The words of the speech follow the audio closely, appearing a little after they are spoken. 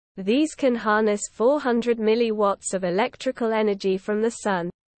These can harness 400 milliwatts of electrical energy from the sun,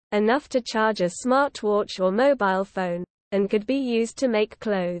 enough to charge a smartwatch or mobile phone, and could be used to make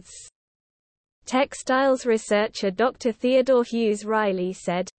clothes. Textiles researcher Dr. Theodore Hughes Riley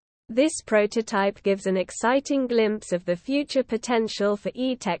said, "This prototype gives an exciting glimpse of the future potential for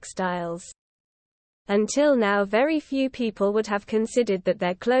e-textiles. Until now, very few people would have considered that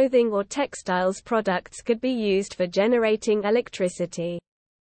their clothing or textiles products could be used for generating electricity.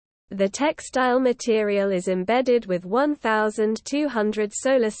 The textile material is embedded with 1,200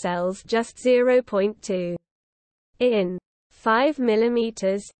 solar cells, just 0.2 in 5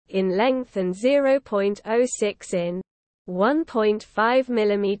 mm in length and 0.06 in 1.5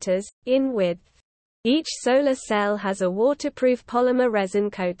 mm in width. Each solar cell has a waterproof polymer resin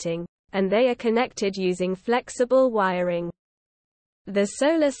coating, and they are connected using flexible wiring. The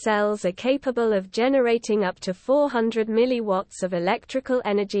solar cells are capable of generating up to 400 milliwatts of electrical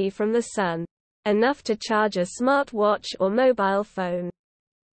energy from the sun, enough to charge a smartwatch or mobile phone."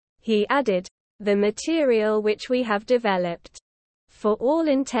 He added, "The material which we have developed, for all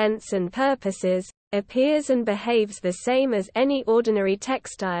intents and purposes, appears and behaves the same as any ordinary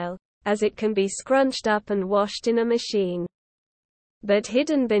textile, as it can be scrunched up and washed in a machine. But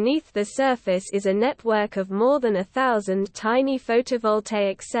hidden beneath the surface is a network of more than 1,000 tiny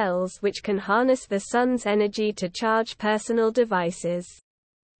photovoltaic cells which can harness the sun's energy to charge personal devices.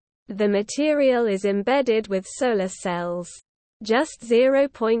 The material is embedded with solar cells, just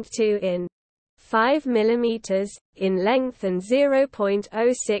 0.2 in 5 mm in length and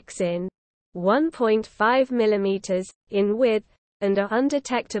 0.06 in 1.5 mm in width, and are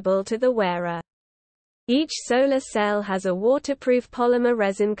undetectable to the wearer. Each solar cell has a waterproof polymer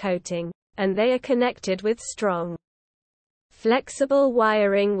resin coating, and they are connected with strong, flexible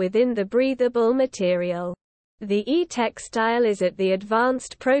wiring within the breathable material. The e-textile is at the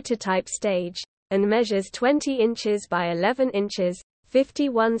advanced prototype stage, and measures 20 inches by 11 inches,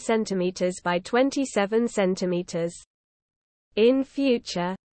 51 centimeters by 27 centimeters. In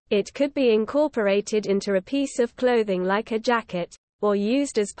future, it could be incorporated into a piece of clothing like a jacket, or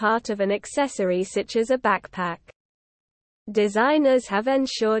used as part of an accessory such as a backpack. Designers have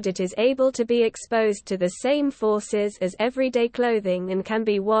ensured it is able to be exposed to the same forces as everyday clothing and can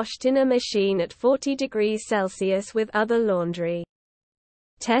be washed in a machine at 40 degrees Celsius with other laundry.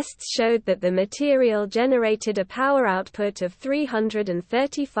 Tests showed that the material generated a power output of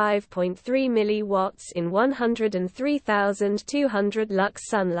 335.3 milliwatts in 103,200 lux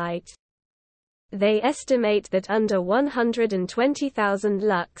sunlight. They estimate that under 120,000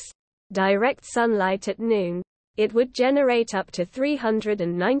 lux, direct sunlight at noon, it would generate up to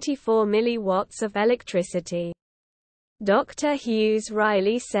 394 milliwatts of electricity. Dr. Hughes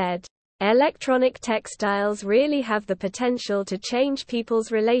Riley said, "Electronic textiles really have the potential to change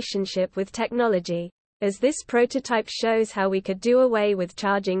people's relationship with technology, as this prototype shows how we could do away with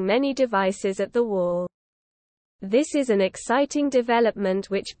charging many devices at the wall. This is an exciting development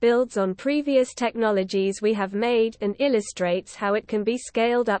which builds on previous technologies we have made and illustrates how it can be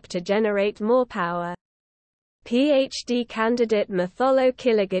scaled up to generate more power." PhD candidate Matholo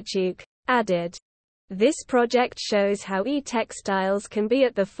Kilagachuk added, "This project shows how e-textiles can be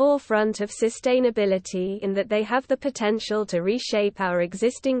at the forefront of sustainability in that they have the potential to reshape our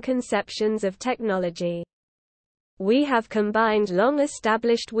existing conceptions of technology. We have combined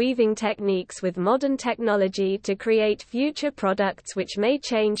long-established weaving techniques with modern technology to create future products which may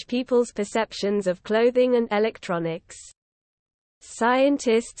change people's perceptions of clothing and electronics."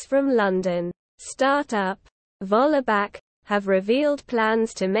 Scientists from London startup Volleback have revealed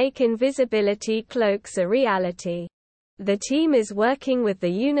plans to make invisibility cloaks a reality. The team is working with the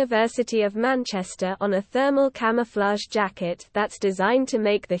University of Manchester on a thermal camouflage jacket that's designed to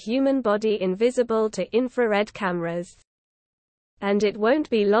make the human body invisible to infrared cameras. And it won't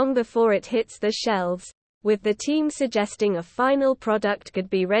be long before it hits the shelves, with the team suggesting a final product could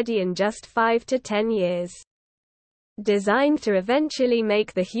be ready in just 5 to 10 years. Designed to eventually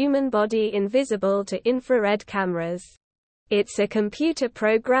make the human body invisible to infrared cameras. It's a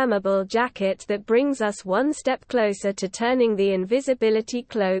computer-programmable jacket that brings us one step closer to turning the invisibility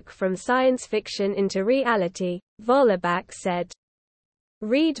cloak from science fiction into reality, Volleback said.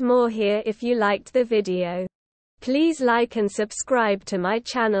 Read more here if you liked the video. Please like and subscribe to my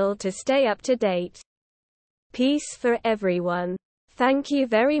channel to stay up to date. Peace for everyone. Thank you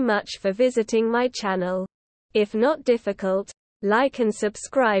very much for visiting my channel. If not difficult, like and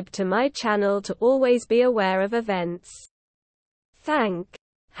subscribe to my channel to always be aware of events.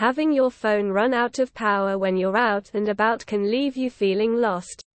 Having your phone run out of power when you're out and about can leave you feeling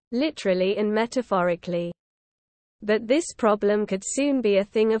lost, literally and metaphorically. But this problem could soon be a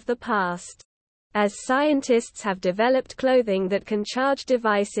thing of the past, as scientists have developed clothing that can charge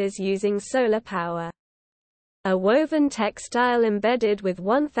devices using solar power. A woven textile embedded with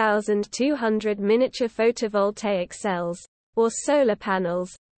 1,200 miniature photovoltaic cells, or solar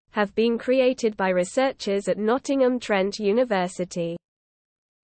panels, have been created by researchers at Nottingham Trent University.